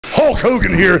Hulk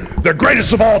Hogan here, the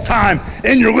greatest of all time,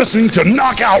 and you're listening to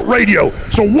Knockout Radio.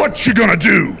 So what you gonna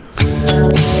do?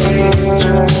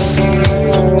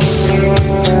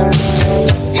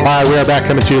 All right, we are back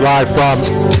coming to you live from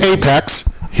Apex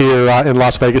here in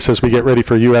Las Vegas as we get ready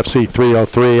for UFC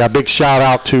 303. A big shout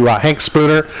out to Hank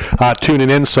Spooner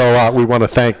tuning in, so we want to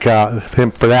thank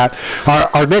him for that.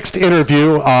 Our next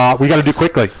interview, we got to do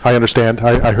quickly, I understand.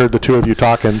 I heard the two of you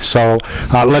talking, so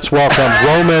let's welcome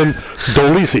Roman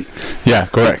Dolidze. Yeah,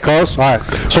 correct. Close? All right.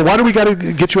 So why do we got to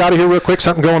get you out of here real quick?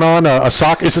 Something going on?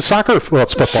 Soccer? Is it soccer? Well,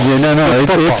 it's football. Yeah,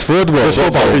 no, it's football. It's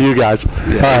football for you guys.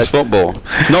 Yeah, it's football.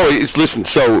 No, it's, listen,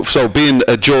 so being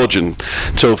a Georgian,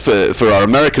 so for our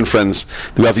American friends,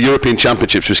 we have the European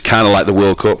Championships, which is kind of like the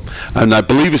World Cup, and I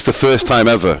believe it's the first time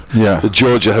ever that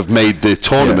Georgia have made the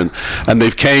tournament, and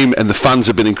they've came, and the fans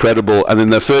have been incredible, and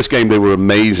in their first game they were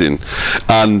amazing,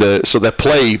 and so they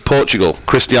play Portugal,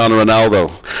 Cristiano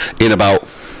Ronaldo, in about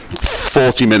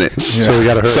 40 minutes.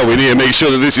 Yeah. So we need to make sure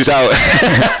that this is out.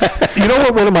 You know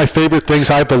what? One of my favorite things,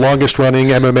 I have the longest running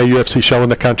MMA UFC show in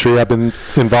the country. I've been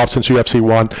involved since UFC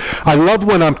 1. I love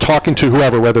when I'm talking to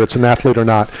whoever, whether it's an athlete or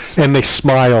not, and they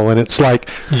smile, and it's like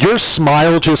your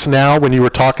smile just now when you were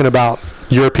talking about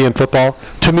European football,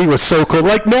 to me was so cool.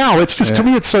 Like now, it's just, to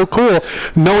me, it's so cool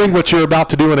knowing what you're about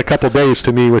to do in a couple of days,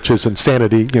 to me, which is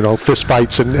insanity, you know, fist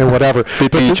fights and whatever.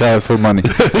 Beating each other for money.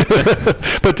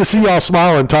 But to see y'all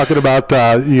smiling, talking about,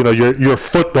 you know, your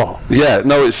football. Yeah,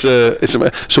 no, it's so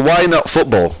why not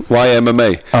football? Why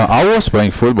MMA? I was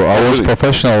playing football. I was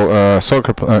professional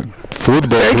soccer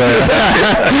football player.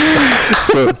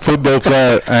 Football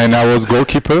player, and I was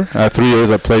goalkeeper. 3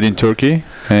 years I played in Turkey.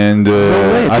 And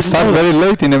I started very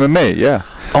late in MMA, yeah.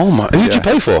 Oh my! Who did you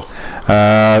play for?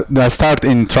 I started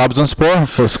in Trabzonspor,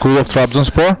 for School of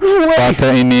Trabzonspor. But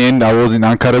in the end, I was in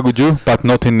Ankaragucu, but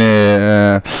not in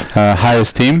the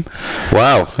highest team.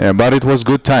 Wow! Yeah, but it was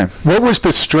good time. What was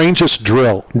the strangest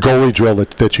goalie drill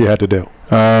that you had to do?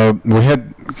 We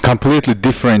had completely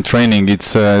different training.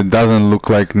 It's doesn't look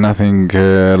like nothing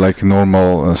like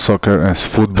normal soccer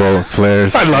football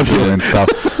players. I love you and stuff.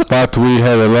 But we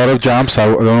had a lot of jumps. I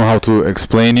don't know how to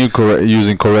explain you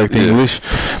using correct English,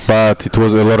 but it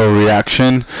was a lot of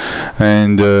reaction,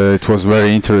 and it was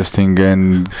very interesting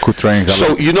and good training.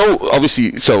 So you know,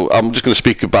 obviously, so I'm just going to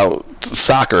speak about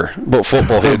soccer, but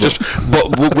football here, just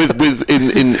but with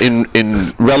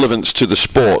in relevance to the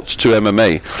sports, to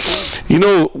MMA. You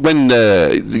know, when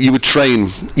you would train,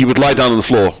 you would lie down on the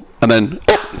floor and then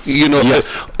you know,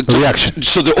 reaction.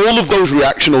 So all of those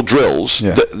reactional drills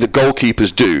that the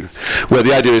goalkeepers do, where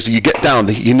the idea is you get down,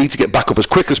 you need to get back up as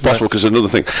quick as possible, because another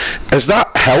thing, has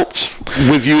that helped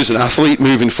with you as an athlete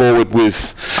moving forward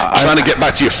with trying to get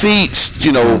back to your feet?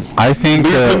 You know, I think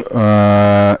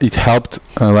it helped.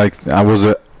 Like I was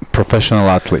a professional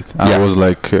athlete. I was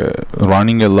like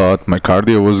running a lot. My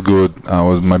cardio was good.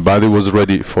 My body was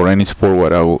ready for any sport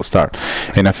where I will start.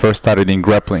 And I first started in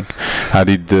grappling.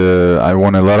 I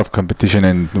won a lot of competition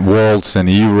in worlds and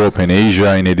Europe and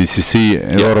Asia in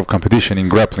ADCC. A lot of competition in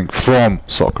grappling from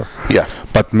soccer. Yeah.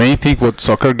 But main thing what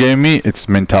soccer gave me, it's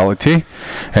mentality.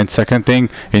 And second thing,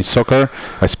 in soccer,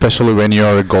 especially when you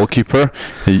are a goalkeeper,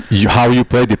 how you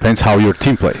play depends how your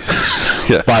team plays.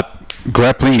 But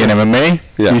grappling and MMA,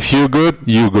 if you're good,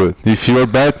 you're good. If you're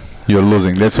bad, you're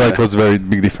losing. That's why it was a very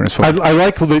big difference for me. I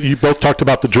like that you both talked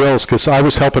about the drills, because I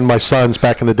was helping my sons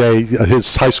back in the day,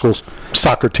 his high school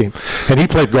soccer team, and he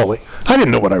played goalie. I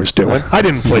didn't know what I was doing. I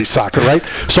didn't play soccer, right?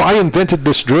 So I invented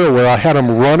this drill where I had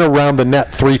him run around the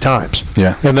net 3 times.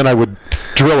 Yeah. And then I would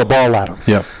drill a ball at him.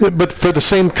 Yeah. But for the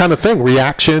same kind of thing,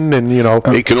 reaction and, you know.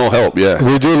 It can all help,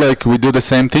 We do the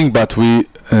same thing, but we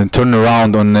turn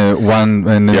around on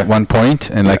one point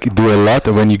and like do a lot.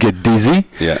 When you get dizzy,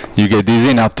 you get dizzy,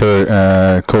 and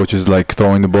after coach is like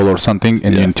throwing the ball or something,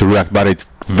 and you need to react. But it's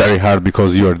very hard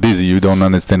because you are dizzy. You don't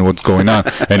understand what's going on,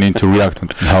 and need to react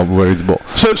and where is the ball.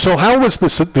 So how was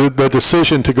the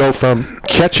decision to go from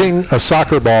catching a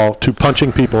soccer ball to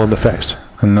punching people in the face?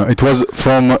 No, it was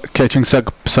from catching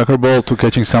soccer ball to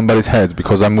catching somebody's head,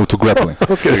 because I moved to grappling.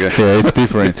 Okay. Yeah, it's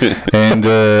different. And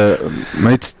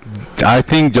I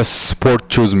think just sport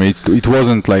chose me. It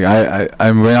wasn't like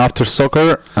I went after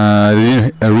soccer. I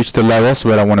didn't reach the levels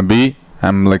where I want to be.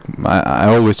 I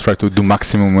always try to do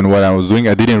maximum in what I was doing.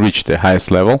 I didn't reach the highest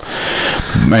level,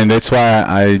 and that's why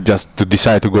I just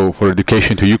decided to go for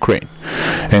education to Ukraine,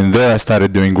 and there I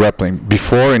started doing grappling.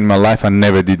 Before in my life I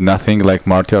never did nothing like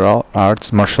martial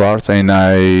arts, and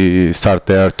I started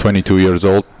there 22 years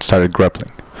old, started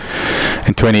grappling.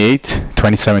 In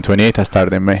 27, 28 I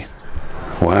started MMA.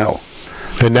 Wow.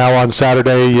 And now on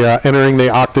Saturday, entering the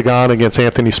octagon against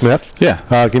Anthony Smith.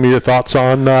 Yeah. Give me your thoughts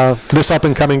on this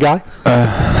up-and-coming guy.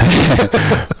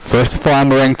 First of all, I'm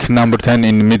ranked number 10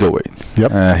 in middleweight.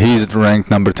 Yep. He's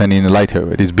ranked number 10 in light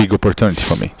heavyweight. It's a big opportunity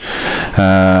for me.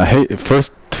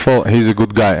 First of all, he's a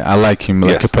good guy. I like him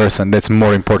like a person. That's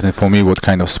more important for me, what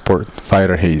kind of sport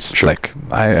fighter he is. Sure. Like,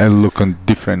 I look on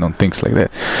different on things like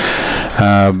that.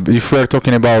 If we're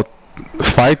talking about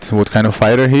fight, what kind of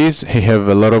fighter he is, he have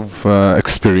a lot of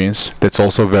experience. That's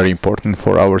also very important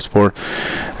for our sport.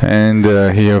 And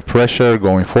he have pressure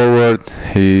going forward.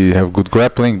 He have good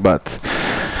grappling, but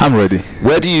I'm ready.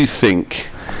 Where do you think,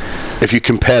 if you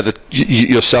compare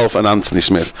yourself and Anthony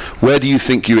Smith, where do you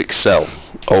think you excel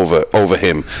over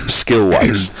him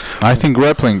skill-wise? I think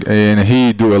grappling, and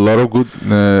he do a lot of good.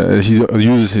 He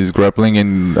uses his grappling,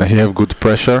 and he have good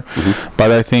pressure.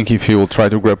 But I think if he will try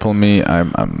to grapple me,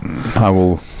 I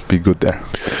will be good there.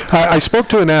 I spoke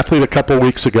to an athlete a couple of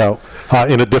weeks ago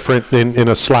in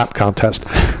a slap contest,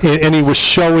 and he was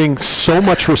showing so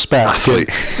much respect.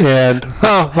 And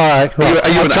all right, well,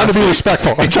 I'm trying to be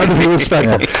respectful.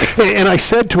 And I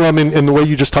said to him, in the way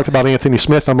you just talked about Anthony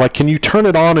Smith, I'm like, can you turn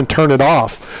it on and turn it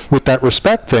off with that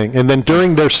respect thing? And then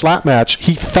during their slap match,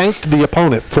 he thanked the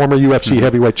opponent, former UFC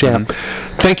heavyweight champ.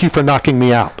 Thank you for knocking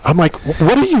me out. I'm like,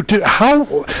 what do you do? How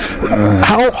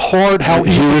hard? How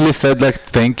easy? He really said like,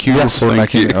 thank you for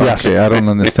knocking me out. Yes. Okay, I don't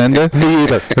understand that. Me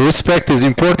either. Respect is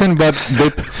important, but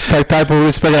that type of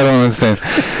respect I don't understand.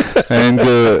 And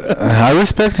I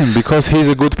respect him because he's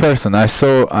a good person.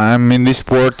 I'm in this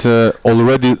sport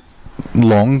already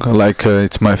long, like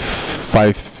it's my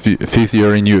fifth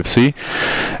year in UFC,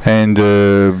 and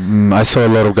I saw a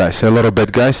lot of guys, a lot of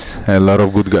bad guys, a lot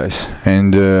of good guys,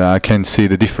 and I can see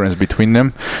the difference between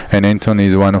them, and Anthony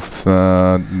is one of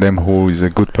them who is a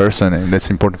good person, and that's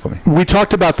important for me. We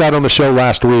talked about that on the show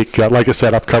last week. Like I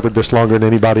said, I've covered this longer than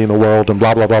anybody in the world, and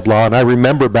blah, blah, blah, blah, and I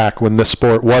remember back when this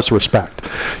sport was respect,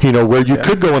 where you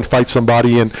could go and fight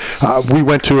somebody, and we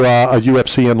went to a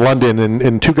UFC in London,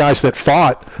 and two guys that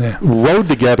fought rode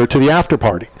together to the after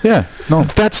party. Yeah, no.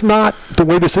 That's not the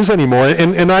way this is anymore,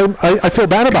 and I feel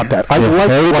bad about that.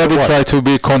 Everybody try to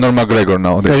be Conor McGregor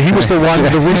now. And he was the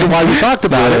reason why we talked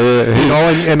about it.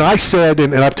 And I said,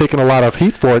 and I've taken a lot of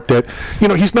heat for it, that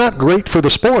he's not great for the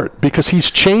sport because he's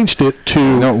changed it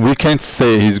to. No, we can't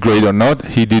say he's great or not.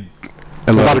 He did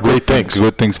a lot of great things.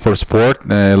 Good things for sport.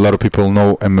 A lot of people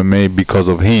know MMA because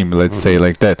of him. Let's say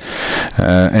like that,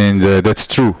 and that's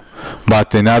true.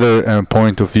 But another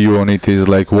point of view on it is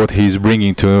like what he's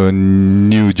bringing to a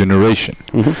new generation.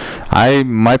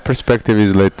 My perspective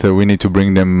is that we need to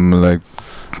bring them like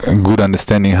a good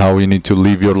understanding how you need to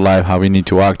live your life, how you need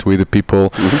to act with the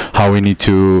people, how you need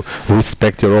to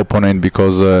respect your opponent.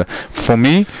 Because for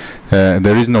me,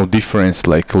 there is no difference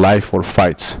like life or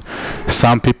fights.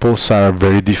 Some people are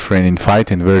very different in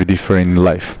fight and very different in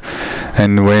life.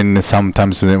 And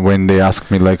sometimes when they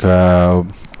ask me like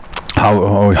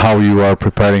how you are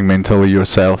preparing mentally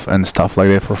yourself and stuff like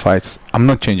that for fights, I'm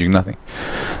not changing nothing.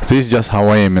 This is just how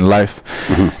I am in life,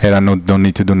 and I don't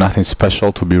need to do nothing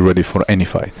special to be ready for any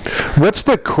fight. What's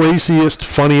the craziest,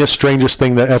 funniest, strangest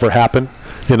thing that ever happened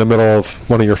in the middle of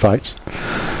one of your fights?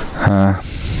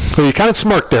 Well, you kind of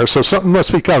smirked there, so something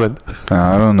must be coming.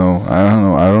 I don't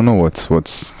know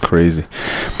what's crazy,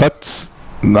 but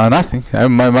nothing.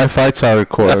 My fights are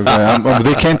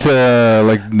they can't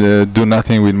do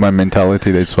nothing with my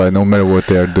mentality. That's why no matter what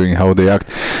they are doing, how they act,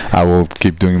 I will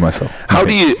keep doing myself. How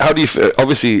do you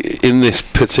obviously in this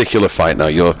particular fight now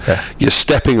you're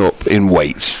stepping up in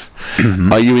weight?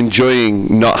 Are you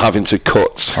enjoying not having to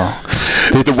cut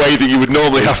the way that you would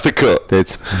normally have to cut?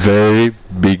 That's very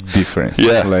big difference.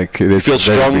 Yeah, like you feel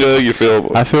stronger.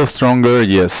 I feel stronger.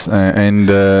 Yes, and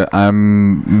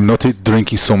I'm not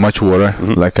drinking so much water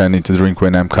like I need to drink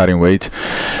when I'm cutting weight.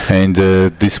 And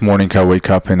this morning I wake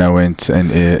up and I went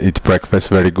and eat breakfast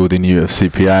very good in UFC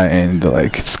PI, and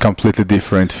like it's completely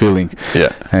different feeling.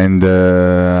 Yeah, and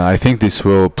I think this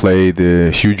will play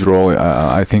the huge role.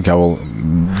 I think I will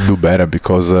do better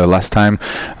because last time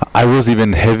I was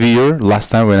even heavier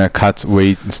last time when I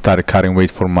started cutting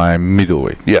weight for my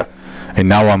middleweight. Yeah, and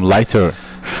now I'm lighter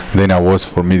than I was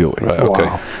for middleweight. Right, okay.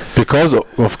 Wow. Because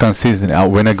of consistency.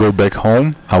 When I go back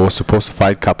home, I was supposed to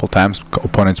fight a couple times.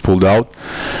 Opponents pulled out,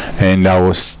 and I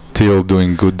was still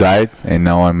doing good diet, and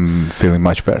now I'm feeling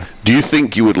much better. Do you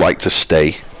think you would like to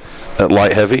stay at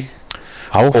light heavy?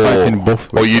 I will fight in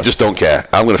both. Or you just don't care?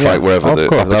 I'm going to fight wherever the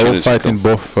opportunity. I will fight in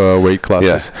both weight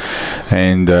classes,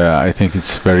 and I think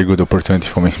it's a very good opportunity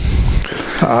for me.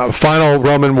 Final,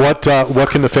 Roman, what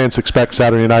can the fans expect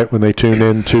Saturday night when they tune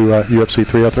in to UFC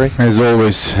 303? As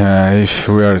always, if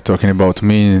we are talking about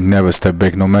me, never step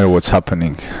back no matter what's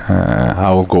happening.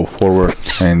 I will go forward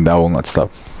and I will not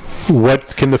stop.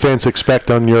 What can the fans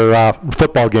expect on your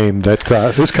football game that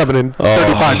is coming in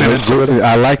 35 minutes?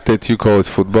 I like that you call it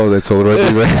football. That's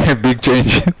already a big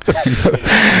change.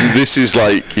 This is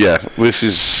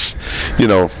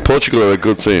Portugal are a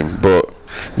good team, but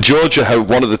Georgia have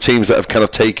one of the teams that have kind of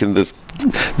taken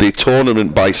the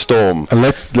tournament by storm.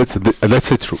 Let's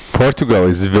say true. Portugal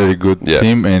is a very good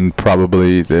team, and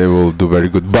probably they will do very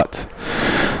good. But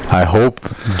I hope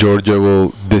Georgia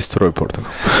will destroy Portugal.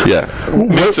 Yeah,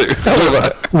 me too.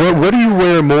 What do you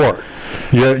wear more?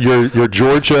 Your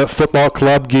Georgia football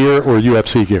club gear or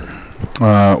UFC gear?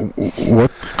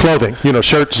 What clothing?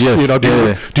 Shirts.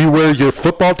 Yes. Do you wear your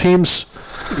football team's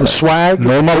swag?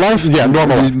 Normal life? Yeah,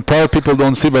 normal. Probably people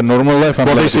don't see, but normal life.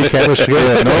 I'm they see cameras.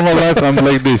 Normal life. I'm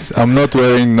like this. I'm not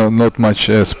wearing not much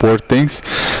sport things,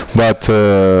 but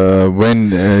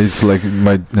when it's like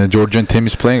my Georgian team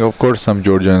is playing, of course, I'm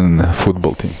Georgian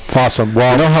football team. Awesome.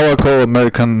 Well, you know how I call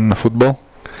American football?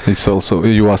 It's also,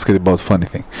 you ask it about funny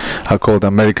thing. I call it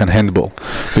American handball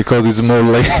because it's more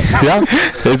like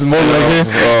it's more like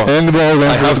handball.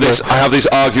 I have this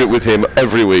argument with him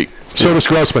every week. So does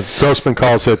Grossman. Grossman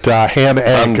calls it hand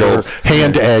egg or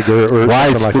hand egg or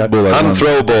why something like football that. Hand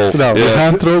throw ball. No,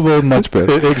 hand throw ball much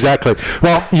better. Exactly.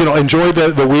 Well, enjoy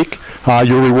the week.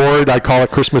 Your reward, I call it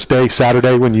Christmas Day,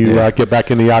 Saturday, when you get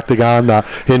back in the octagon.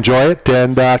 Enjoy it,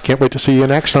 and can't wait to see you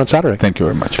in action on Saturday. Thank you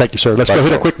very much. Thank you, sir. Let's go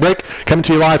hit a quick break. Coming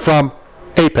to you live from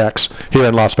Apex here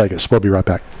in Las Vegas. We'll be right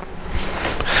back.